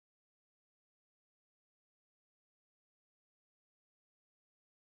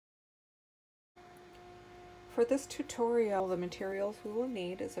For this tutorial, the materials we will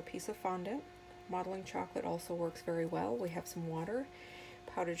need is a piece of fondant. Modeling chocolate also works very well. We have some water,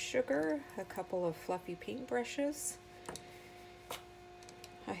 powdered sugar, a couple of fluffy paint brushes.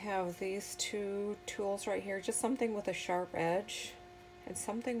 I have these two tools right here, just something with a sharp edge and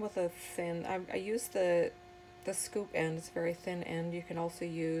something with a thin, I use the scoop end, it's a very thin end. You can also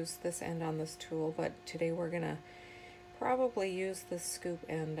use this end on this tool, but today we're gonna probably use the scoop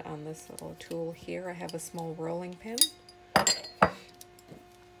end on this little tool here. I have a small rolling pin.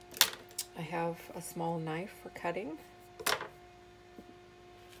 I have a small knife for cutting.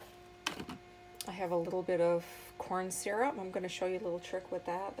 I have a little bit of corn syrup. I'm going to show you a little trick with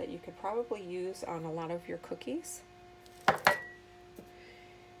that you could probably use on a lot of your cookies.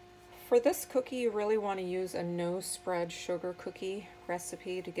 For this cookie, you really want to use a no spread sugar cookie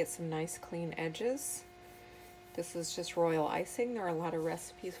recipe to get some nice clean edges. This is just royal icing. There are a lot of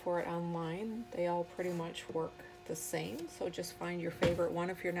recipes for it online. They all pretty much work the same, so just find your favorite one.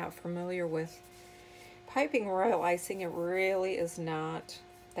 If you're not familiar with piping royal icing, it really is not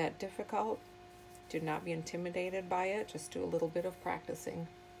that difficult. Do not be intimidated by it, just do a little bit of practicing.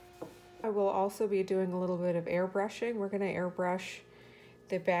 I will also be doing a little bit of airbrushing. We're going to airbrush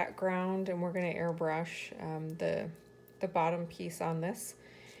the background and we're going to airbrush the bottom piece on this.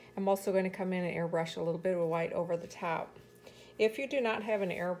 I'm also going to come in and airbrush a little bit of white over the top. If you do not have an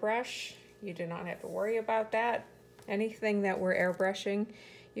airbrush, you do not have to worry about that. Anything that we're airbrushing,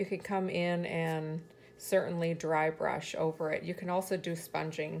 you can come in and certainly dry brush over it. You can also do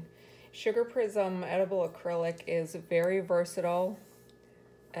sponging. Sugar Prism edible acrylic is very versatile.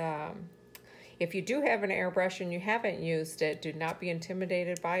 If you do have an airbrush and you haven't used it, do not be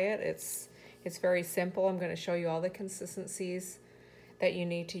intimidated by it. It's very simple. I'm going to show you all the consistencies that you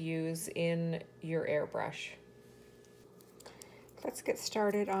need to use in your airbrush. Let's get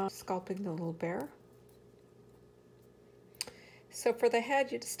started on sculpting the little bear. So for the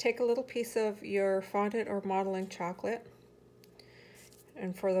head, you just take a little piece of your fondant or modeling chocolate.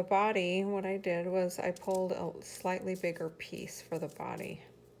 And for the body, what I did was I pulled a slightly bigger piece for the body.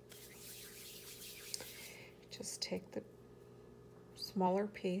 Just take the smaller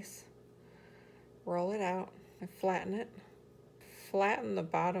piece, roll it out, and flatten it. Flatten the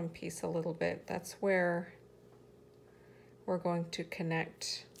bottom piece a little bit. That's where we're going to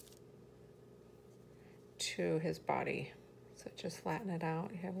connect to his body. So just flatten it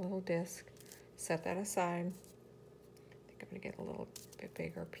out. You have a little disc. Set that aside. I'm going to get a little bit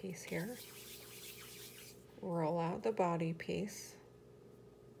bigger piece here. Roll out the body piece.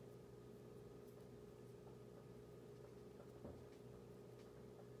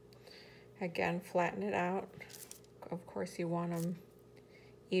 Again, flatten it out. Of course, you want them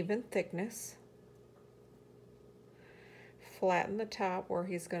even thickness. Flatten the top where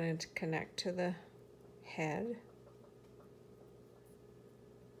he's going to connect to the head.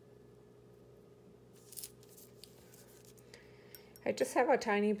 I just have a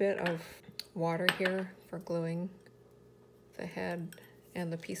tiny bit of water here for gluing the head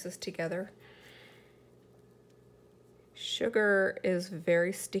and the pieces together. Sugar is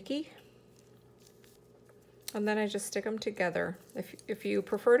very sticky. And then I just stick them together. If you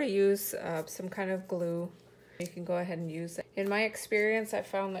prefer to use some kind of glue, you can go ahead and use it. In my experience, I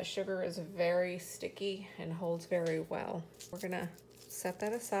found that sugar is very sticky and holds very well. We're gonna set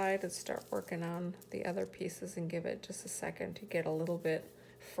that aside and start working on the other pieces and give it just a second to get a little bit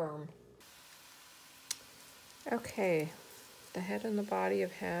firm. Okay, the head and the body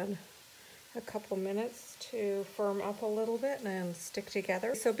have had a couple minutes to firm up a little bit and stick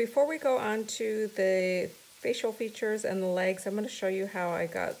together. So before we go on to the facial features and the legs, I'm going to show you how I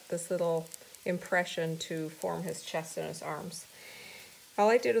got this little impression to form his chest and his arms.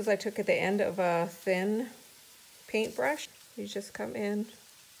 All I did was I took at the end of a thin paintbrush. You just come in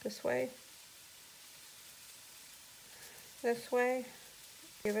this way,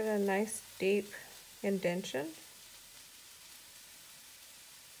 give it a nice deep indentation.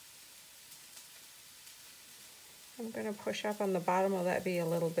 I'm going to push up on the bottom of that bee a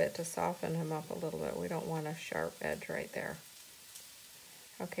little bit to soften him up a little bit. We don't want a sharp edge right there.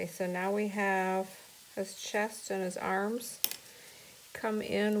 Okay, so now we have his chest and his arms. Come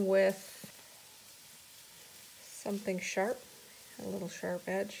in with something sharp, a little sharp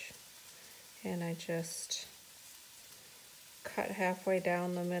edge, and I just cut halfway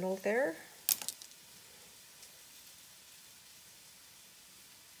down the middle there.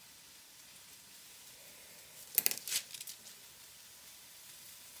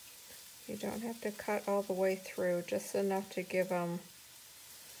 You don't have to cut all the way through, just enough to give them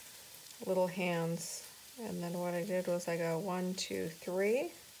little hands. And then what I did was I go 1, 2, 3,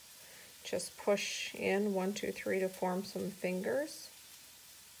 Just push in 1, 2, 3 to form some fingers.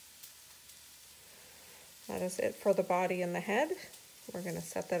 That is it for the body and the head. We're going to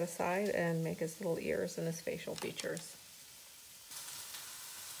set that aside and make his little ears and his facial features.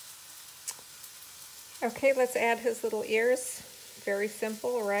 Okay, let's add his little ears. Very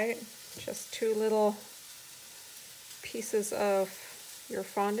simple, right? Just 2 little pieces of your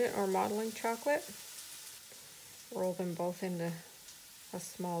fondant or modeling chocolate. Roll them both into a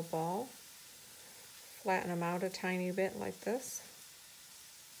small ball. Flatten them out a tiny bit like this.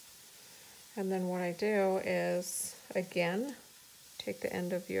 And then what I do is, again, take the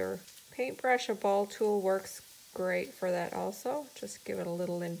end of your paintbrush. A ball tool works great for that also. Just give it a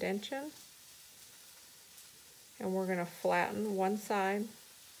little indentation. And we're going to flatten one side.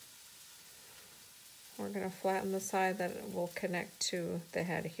 We're going to flatten the side that will connect to the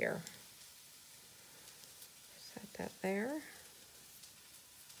head here. Set that there.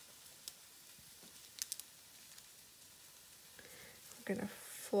 We're going to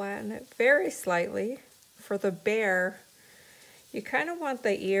flatten it very slightly. For the bear, you kind of want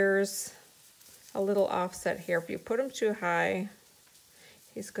the ears a little offset here. If you put them too high,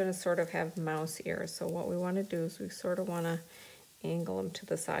 he's going to sort of have mouse ears. So what we want to do is we sort of want to angle them to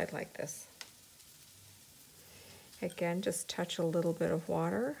the side like this. Again, just touch a little bit of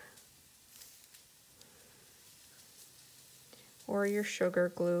water. Or your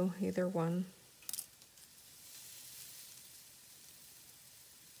sugar glue, either one.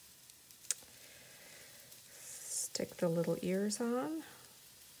 Stick the little ears on.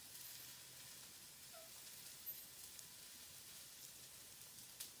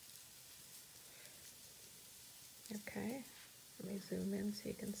 Okay, let me zoom in so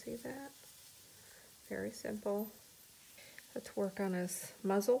you can see that. Very simple. Let's work on his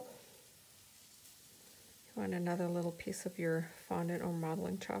muzzle. You want another little piece of your fondant or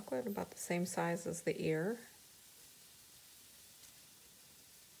modeling chocolate, about the same size as the ear.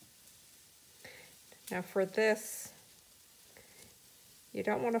 Now for this, you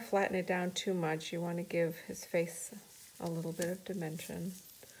don't want to flatten it down too much. You want to give his face a little bit of dimension.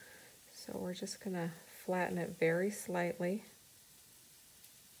 So we're just going to flatten it very slightly.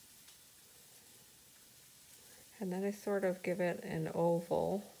 And then I sort of give it an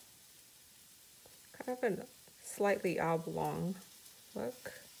oval, kind of a slightly oblong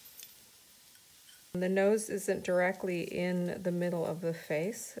look. And the nose isn't directly in the middle of the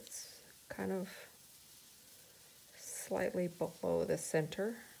face. It's kind of slightly below the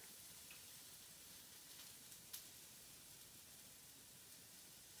center.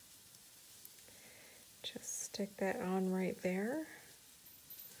 Just stick that on right there.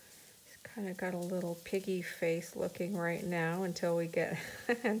 He's kind of got a little piggy face looking right now until we get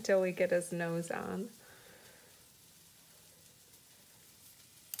until we get his nose on.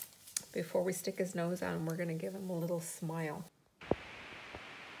 Before we stick his nose on, we're going to give him a little smile.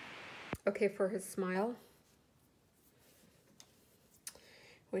 Okay, for his smile,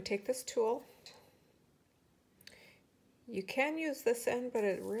 we take this tool. You can use this end, but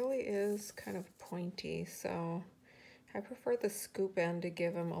it really is kind of pointy, so I prefer the scoop end to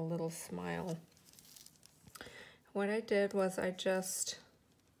give him a little smile. What I did was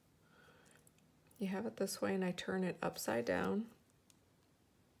you have it this way and I turn it upside down.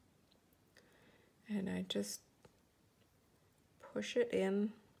 And I just push it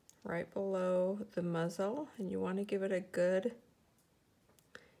in right below the muzzle, and you want to give it a good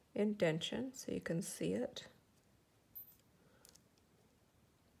indentation so you can see it.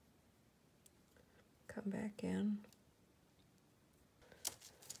 Come back in.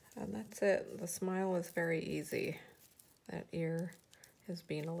 And that's it. The smile is very easy. That ear is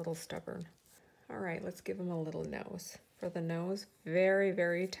being a little stubborn. All right, let's give him a little nose. For the nose, very,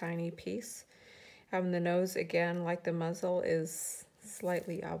 very tiny piece. The nose, again, like the muzzle, is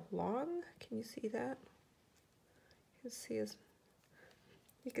slightly oblong. Can you see that?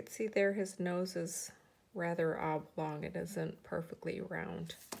 You can see there his nose is rather oblong. It isn't perfectly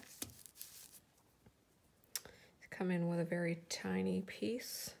round. Come in with a very tiny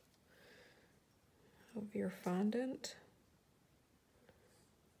piece of your fondant.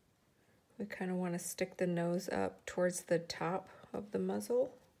 We kind of want to stick the nose up towards the top of the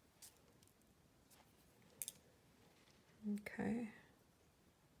muzzle. Okay.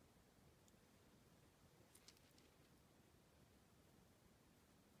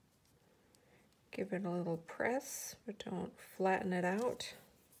 Give it a little press, but don't flatten it out.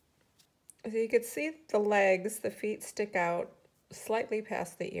 So you can see the legs, the feet stick out slightly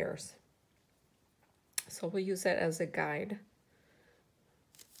past the ears. So we'll use that as a guide.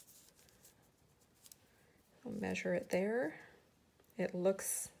 We'll measure it there. It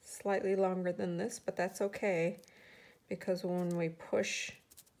looks slightly longer than this, but that's okay, because when we push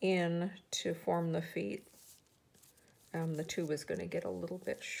in to form the feet, the tube is going to get a little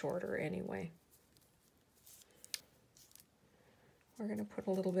bit shorter anyway. We're going to put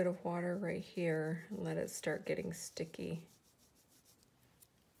a little bit of water right here and let it start getting sticky.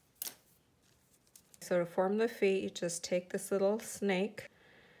 So to form the feet, you just take this little snake.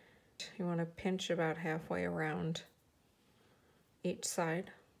 You want to pinch about halfway around each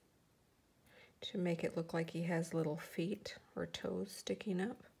side to make it look like he has little feet or toes sticking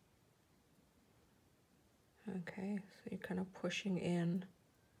up. Okay, so you're kind of pushing in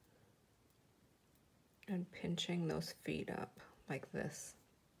and pinching those feet up like this.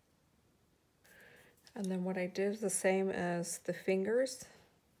 And then what I did is the same as the fingers.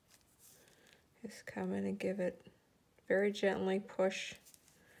 Just come in and give it very gently push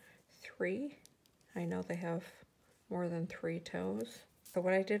 3. I know they have more than 3 toes. So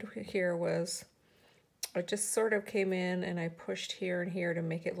what I did here was I just sort of came in and I pushed here and here to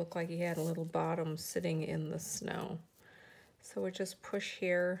make it look like he had a little bottom sitting in the snow. So we just push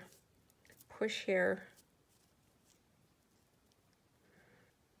here,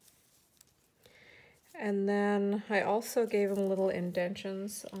 and then I also gave him little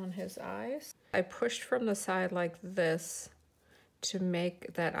indentions on his eyes. I pushed from the side like this to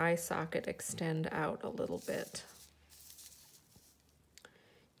make that eye socket extend out a little bit.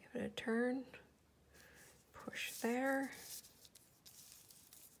 Give it a turn, push there.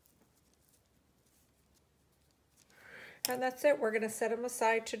 And that's it. We're going to set him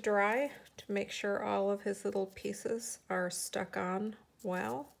aside to dry to make sure all of his little pieces are stuck on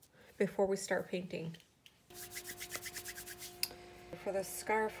well before we start painting. For the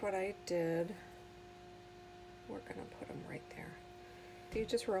scarf, what I did, we're going to put him right there. So you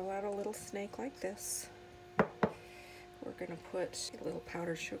just roll out a little snake like this. We're going to put a little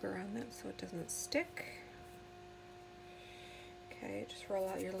powdered sugar on that so it doesn't stick. Okay, just roll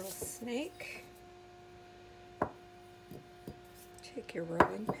out your little snake. Take your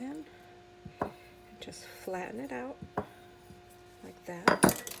rolling pin and just flatten it out like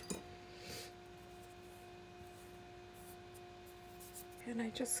that. And I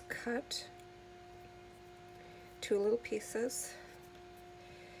just cut 2 little pieces.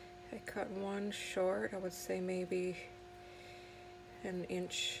 I cut one short, I would say maybe 1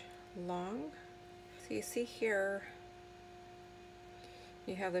 inch long. So you see here,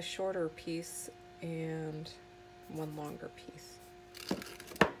 you have the shorter piece and one longer piece.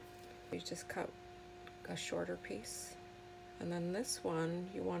 You just cut a shorter piece. And then this one,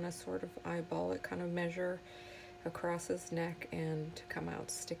 you want to sort of eyeball it, kind of measure across his neck and to come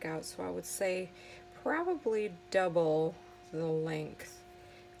out, stick out. So I would say probably double the length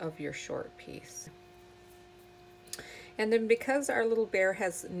of your short piece. And then because our little bear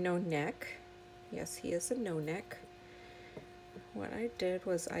has no neck, yes, he is a no neck, what I did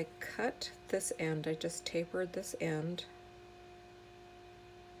was I cut this end, I just tapered this end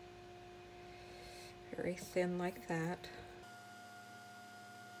very thin like that.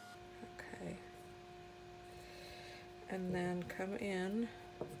 Okay. And then come in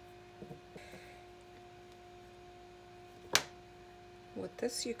with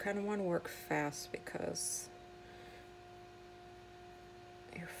this. You kind of want to work fast because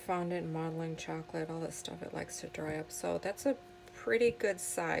your fondant, modeling, chocolate, all that stuff, it likes to dry up. So that's a pretty good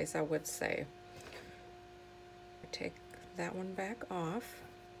size, I would say. Take that one back off.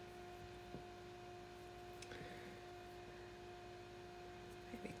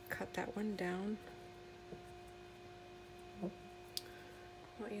 Maybe cut that one down.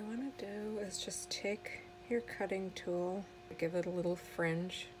 What you want to do is just take your cutting tool, give it a little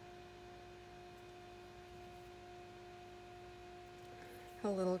fringe, a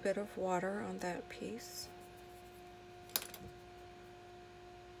little bit of water on that piece.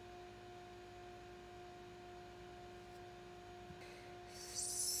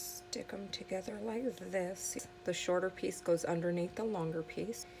 Stick them together like this. The shorter piece goes underneath the longer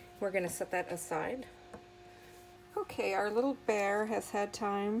piece. We're going to set that aside. Okay, our little bear has had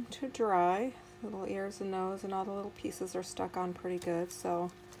time to dry. Little ears and nose and all the little pieces are stuck on pretty good,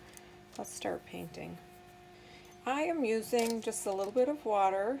 so let's start painting. I am using just a little bit of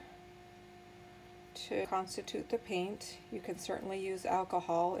water to constitute the paint. You can certainly use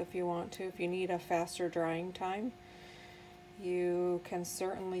alcohol if you want to. If you need a faster drying time, you can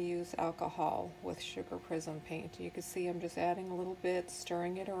certainly use alcohol with sugar prism paint. You can see I'm just adding a little bit,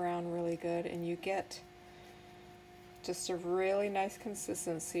 stirring it around really good, and you get just a really nice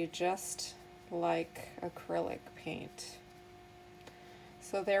consistency, just like acrylic paint.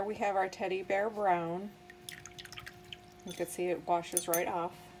 So there we have our teddy bear brown. You can see it washes right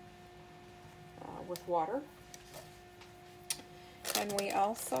off with water. And we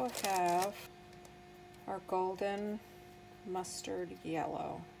also have our golden mustard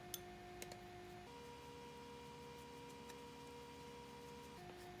yellow.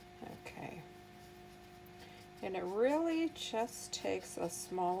 Okay. And it really just takes a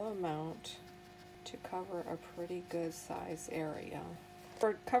small amount to cover a pretty good size area.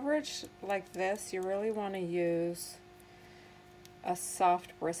 For coverage like this, you really want to use a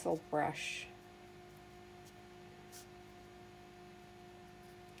soft bristle brush.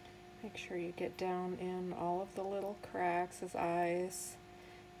 Make sure you get down in all of the little cracks, his eyes,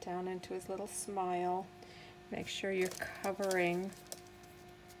 down into his little smile. Make sure you're covering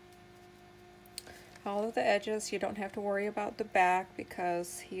all of the edges. You don't have to worry about the back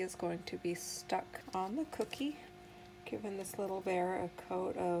because he is going to be stuck on the cookie. Giving this little bear a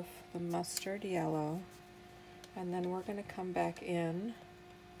coat of the mustard yellow. And then we're going to come back in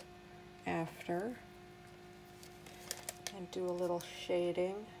after and do a little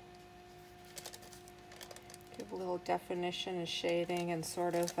shading. Give a little definition and shading and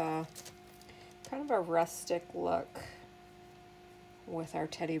sort of kind of a rustic look with our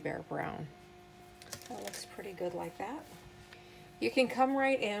teddy bear brown. That looks pretty good like that. You can come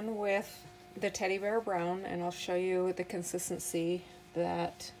right in with the teddy bear brown and I'll show you the consistency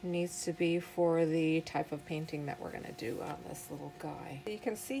that needs to be for the type of painting that we're going to do on this little guy. You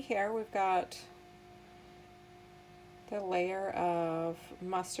can see here we've got the layer of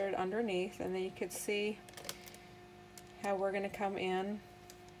mustard underneath, and then you can see how we're going to come in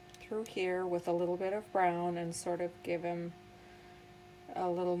through here with a little bit of brown and sort of give him a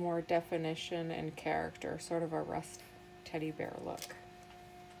little more definition and character, sort of a rust teddy bear look.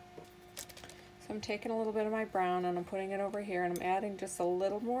 So I'm taking a little bit of my brown and I'm putting it over here, and I'm adding just a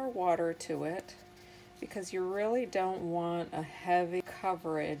little more water to it because you really don't want a heavy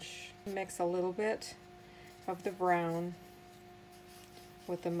coverage. Mix a little bit of the brown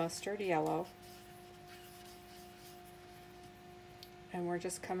with the mustard yellow. And we're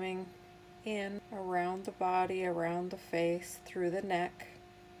just coming in around the body, around the face, through the neck.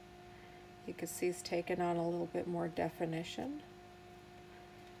 You can see he's taken on a little bit more definition.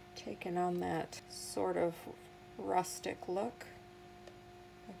 Taking on that sort of rustic look.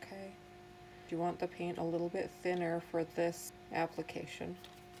 Okay. You want the paint a little bit thinner for this application.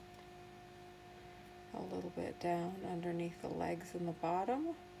 A little bit down underneath the legs and the bottom.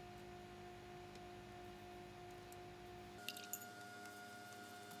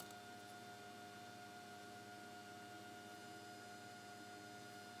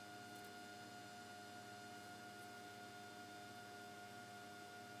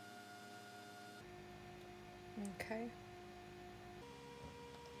 Okay.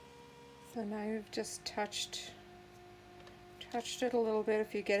 So now you've just touched it a little bit.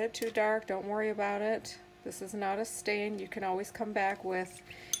 If you get it too dark, don't worry about it. This is not a stain. You can always come back with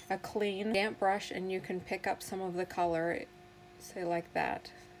a clean, damp brush and you can pick up some of the color, say like that.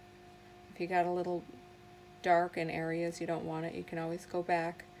 If you got a little dark in areas you don't want it, you can always go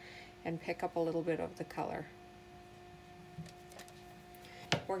back and pick up a little bit of the color.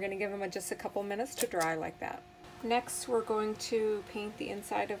 We're going to give him just a couple minutes to dry like that. Next, we're going to paint the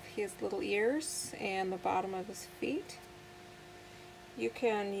inside of his little ears and the bottom of his feet. You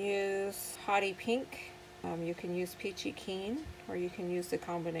can use Hottie Pink, you can use Peachy Keen, or you can use the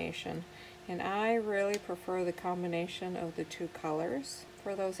combination. And I really prefer the combination of the two colors.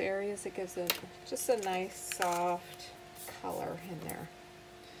 For those areas, it gives it just a nice soft color in there.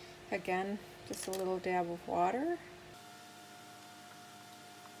 Again, just a little dab of water.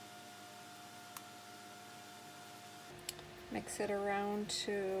 Mix it around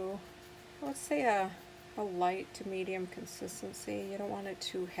to, let's say a light to medium consistency. You don't want it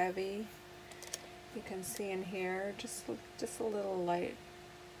too heavy. You can see in here just a little light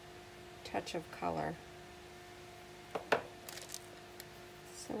touch of color.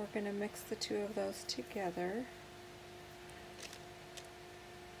 So we're going to mix the two of those together.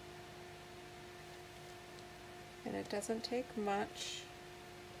 And it doesn't take much.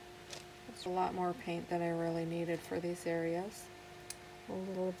 It's a lot more paint than I really needed for these areas. A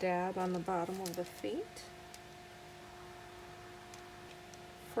little dab on the bottom of the feet.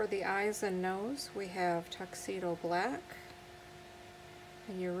 For the eyes and nose, we have Tuxedo Black.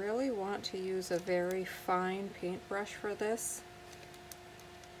 And you really want to use a very fine paintbrush for this.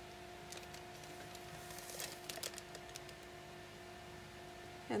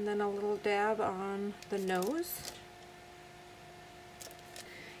 And then a little dab on the nose.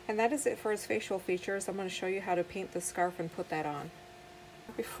 And that is it for his facial features. I'm going to show you how to paint the scarf and put that on.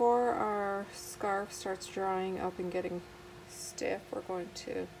 Before our scarf starts drying up and getting stiff, we're going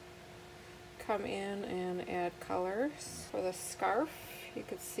to come in and add colors. For the scarf, you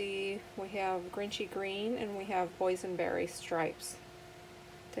can see we have Grinchy Green and we have Boysenberry stripes.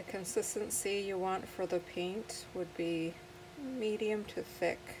 The consistency you want for the paint would be medium to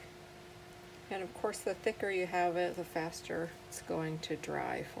thick. And of course, the thicker you have it, the faster it's going to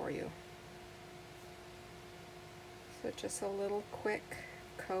dry for you. So just a little quick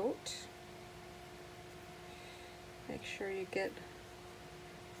coat. Make sure you get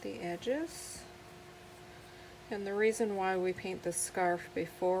the edges. And the reason why we paint the scarf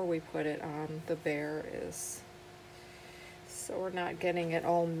before we put it on the bear is so we're not getting it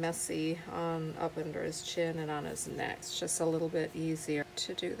all messy on up under his chin and on his neck. It's just a little bit easier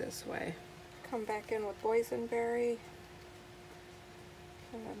to do this way. Come back in with Boysenberry.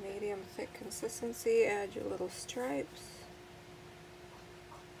 Kind of medium thick consistency. Add your little stripes.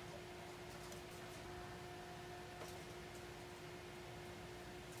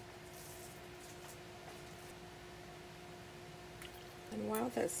 And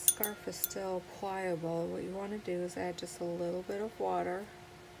while that scarf is still pliable, what you want to do is add just a little bit of water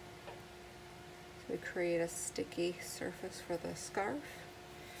to create a sticky surface for the scarf.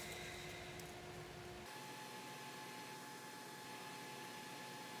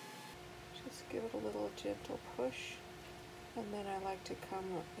 Just give it a little gentle push, and then I like to come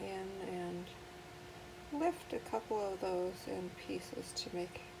in and lift a couple of those in pieces to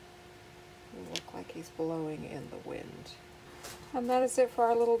make it look like he's blowing in the wind. And that is it for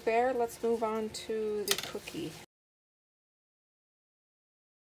our little bear. Let's move on to the cookie.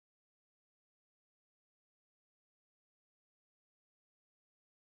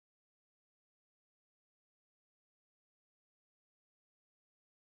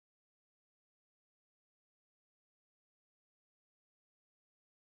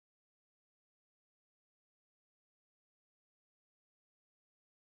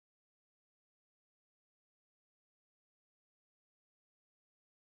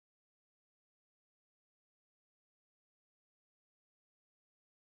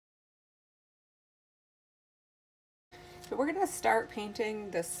 So we're going to start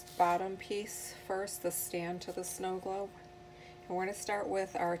painting this bottom piece first, the stand to the snow globe. And we're going to start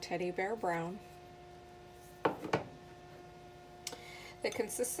with our teddy bear brown. The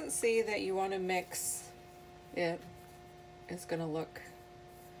consistency that you want to mix it is going to look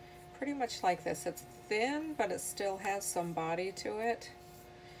pretty much like this. It's thin, but it still has some body to it.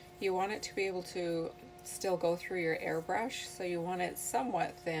 You want it to be able to still go through your airbrush, so you want it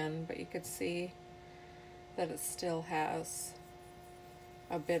somewhat thin, but you could see that it still has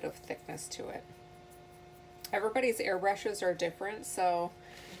a bit of thickness to it. Everybody's airbrushes are different, so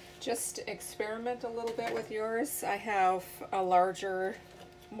just experiment a little bit with yours. I have a larger,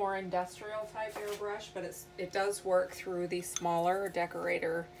 more industrial type airbrush, but it does work through the smaller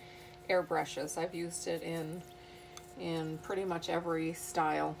decorator airbrushes. I've used it in pretty much every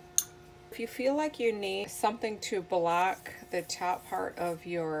style. If you feel like you need something to block the top part of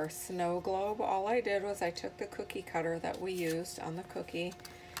your snow globe, all I did was I took the cookie cutter that we used on the cookie.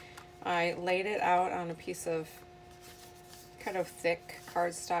 I laid it out on a piece of kind of thick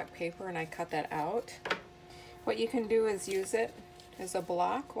cardstock paper and I cut that out. What you can do is use it as a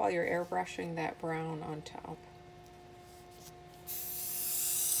block while you're airbrushing that brown on top.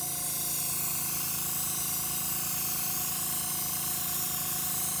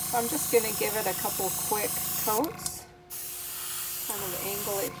 I'm just going to give it a couple quick coats, kind of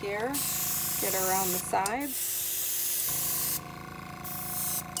angle it here, get around the sides.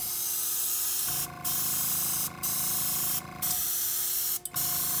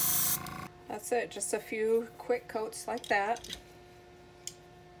 That's it, just a few quick coats like that.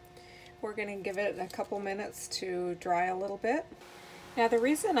 We're going to give it a couple minutes to dry a little bit. Now the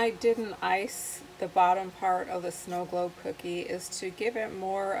reason I didn't ice the bottom part of the snow globe cookie is to give it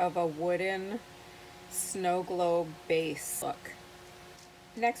more of a wooden snow globe base look.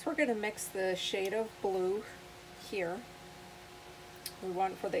 Next we're going to mix the shade of blue here. We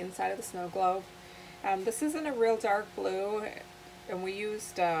want for the inside of the snow globe. This isn't a real dark blue, and we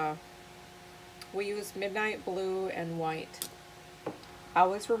used midnight blue and white.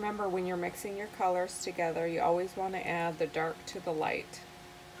 Always remember when you're mixing your colors together, you always want to add the dark to the light.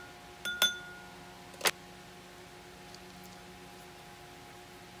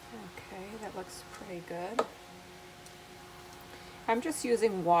 Okay, that looks pretty good. I'm just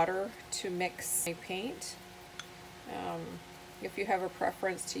using water to mix my paint. If you have a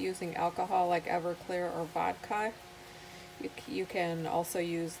preference to using alcohol like Everclear or vodka, you can also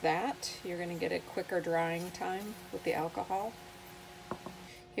use that. You're going to get a quicker drying time with the alcohol.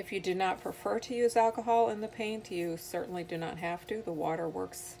 If you do not prefer to use alcohol in the paint, you certainly do not have to. The water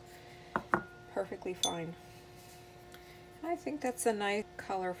works perfectly fine. I think that's a nice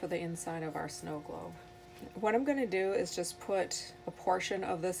color for the inside of our snow globe. What I'm going to do is just put a portion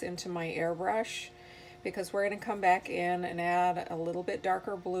of this into my airbrush, because we're going to come back in and add a little bit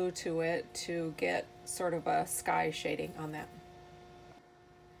darker blue to it to get sort of a sky shading on that.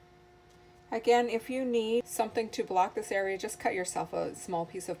 Again, if you need something to block this area, just cut yourself a small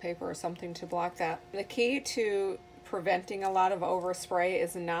piece of paper or something to block that. The key to preventing a lot of overspray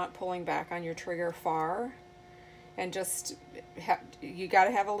is not pulling back on your trigger far, and just you got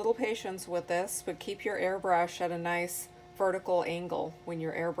to have a little patience with this, but keep your airbrush at a nice vertical angle when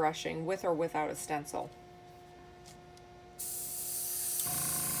you're airbrushing, with or without a stencil.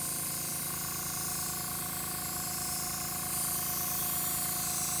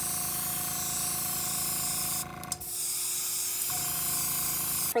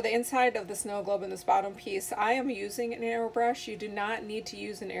 For the inside of the snow globe in this bottom piece, I am using an airbrush. You do not need to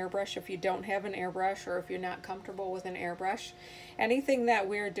use an airbrush if you don't have an airbrush or if you're not comfortable with an airbrush. Anything that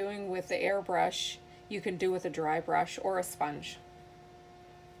we're doing with the airbrush, you can do with a dry brush or a sponge.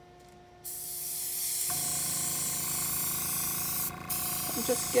 I'm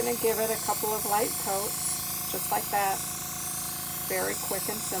just going to give it a couple of light coats, just like that. Very quick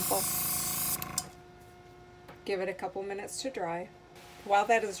and simple. Give it a couple minutes to dry. While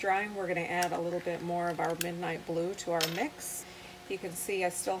that is drying, we're going to add a little bit more of our midnight blue to our mix. You can see I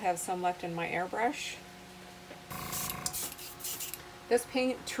still have some left in my airbrush. This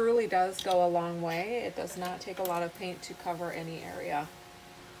paint truly does go a long way. It does not take a lot of paint to cover any area.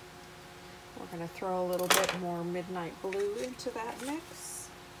 We're going to throw a little bit more midnight blue into that mix.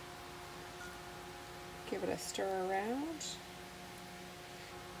 Give it a stir around.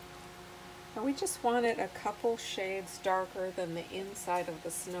 And we just want it a couple shades darker than the inside of the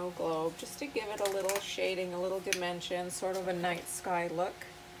snow globe, just to give it a little shading, a little dimension, sort of a night sky look.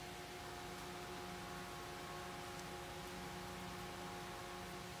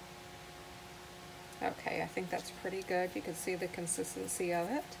 Okay, I think that's pretty good. You can see the consistency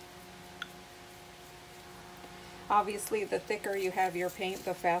of it. Obviously, the thicker you have your paint,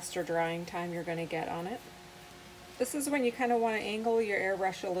 the faster drying time you're going to get on it. This is when you kind of want to angle your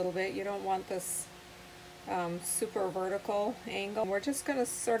airbrush a little bit. You don't want this super vertical angle. We're just going to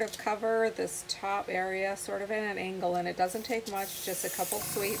sort of cover this top area sort of in an angle, and it doesn't take much, just a couple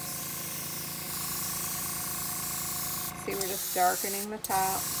sweeps. See, we're just darkening the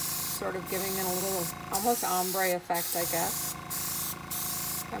top, sort of giving it a little almost ombre effect, I guess.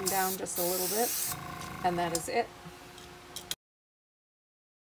 Come down just a little bit, and that is it.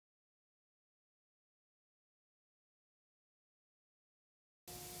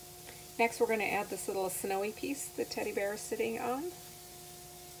 Next, we're going to add this little snowy piece the teddy bear is sitting on.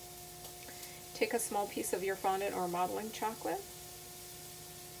 Take a small piece of your fondant or modeling chocolate.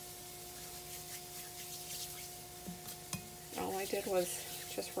 All I did was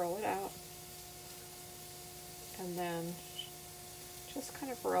just roll it out. And then just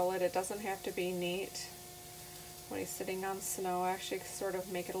kind of roll it. It doesn't have to be neat. When he's sitting on snow, I actually sort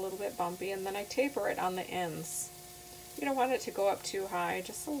of make it a little bit bumpy, and then I taper it on the ends. You don't want it to go up too high,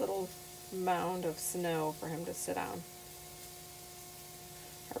 just a little mound of snow for him to sit on.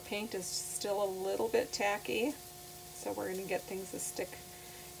 Our paint is still a little bit tacky, so we're going to get things to stick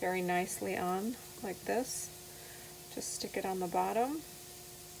very nicely on like this. Just stick it on the bottom.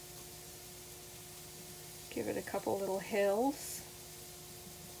 Give it a couple little hills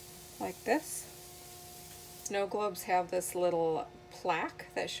like this. Snow globes have this little plaque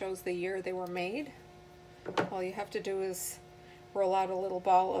that shows the year they were made. All you have to do is roll out a little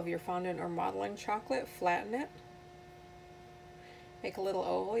ball of your fondant or modeling chocolate, flatten it, make a little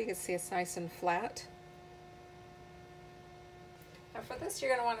oval. You can see it's nice and flat. Now for this,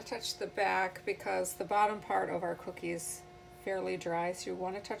 you're going to want to touch the back because the bottom part of our cookie is fairly dry, so you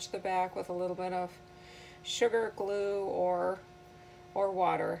want to touch the back with a little bit of sugar glue or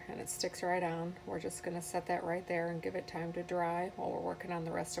water, and it sticks right on. We're just going to set that right there and give it time to dry while we're working on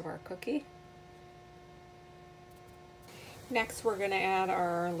the rest of our cookie. Next, we're going to add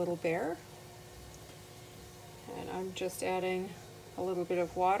our little bear, and I'm just adding a little bit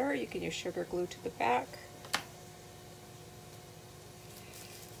of water. You can use sugar glue to the back.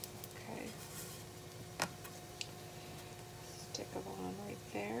 Okay, stick them on right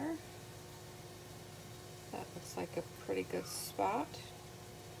there. That looks like a pretty good spot.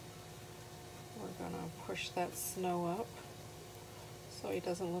 We're going to push that snow up so he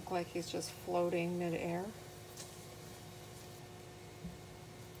doesn't look like he's just floating mid-air.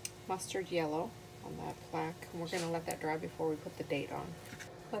 Mustard yellow on that plaque, and we're going to let that dry before we put the date on.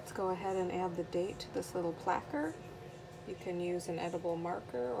 Let's go ahead and add the date to this little placard. You can use an edible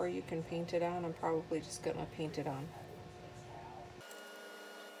marker or you can paint it on. I'm probably just gonna paint it on.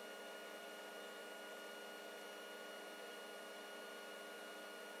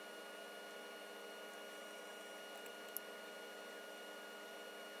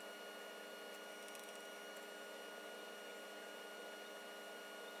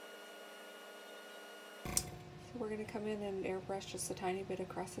 So we're gonna come in and airbrush just a tiny bit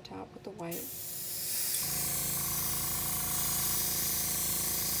across the top with the white.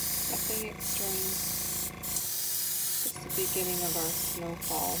 Nothing extreme. It's the beginning of our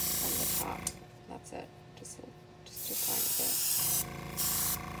snowfall from the top. That's it. Just a tiny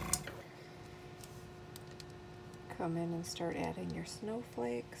bit. Come in and start adding your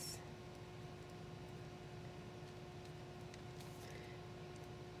snowflakes.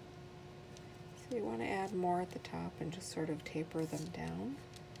 So you want to add more at the top and just sort of taper them down.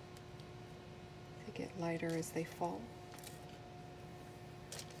 They get lighter as they fall.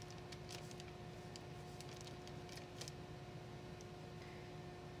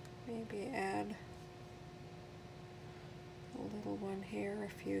 Maybe add a little one here, a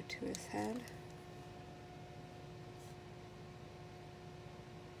few to his head.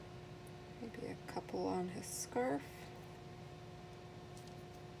 Maybe a couple on his scarf.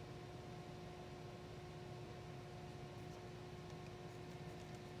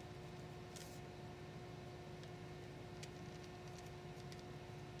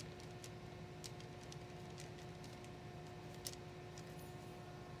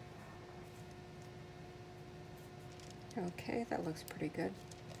 Okay, that looks pretty good.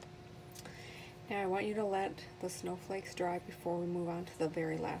 Now I want you to let the snowflakes dry before we move on to the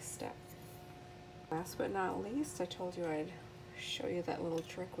very last step. Last but not least, I told you I'd show you that little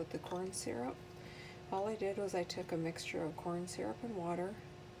trick with the corn syrup. All I did was I took a mixture of corn syrup and water,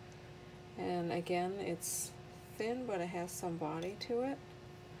 and again, it's thin but it has some body to it.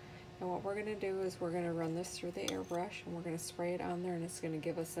 And what we're going to do is we're going to run this through the airbrush and we're going to spray it on there, and it's going to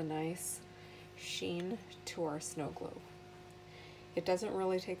give us a nice sheen to our snow globe. It doesn't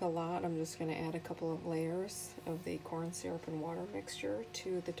really take a lot. I'm just going to add a couple of layers of the corn syrup and water mixture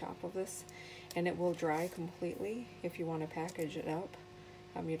to the top of this, and it will dry completely if you want to package it up.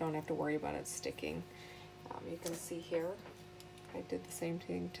 You don't have to worry about it sticking. You can see here I did the same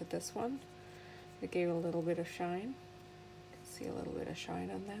thing to this one. It gave it a little bit of shine. You can see a little bit of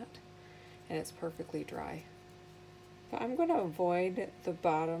shine on that, and it's perfectly dry. But I'm going to avoid the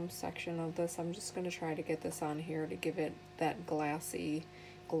bottom section of this. I'm just going to try to get this on here to give it that glassy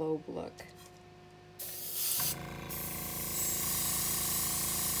globe look.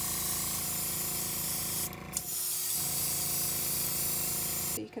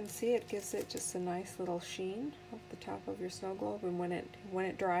 So you can see it gives it just a nice little sheen at the top of your snow globe, and when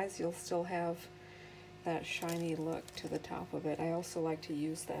it dries, you'll still have that shiny look to the top of it. I also like to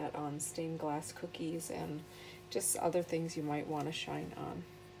use that on stained glass cookies and just other things you might want to shine on.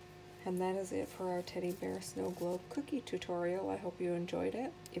 And that is it for our teddy bear snow globe cookie tutorial. I hope you enjoyed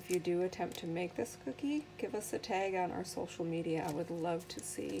it. If you do attempt to make this cookie, give us a tag on our social media. I would love to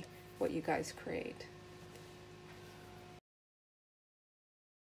see what you guys create.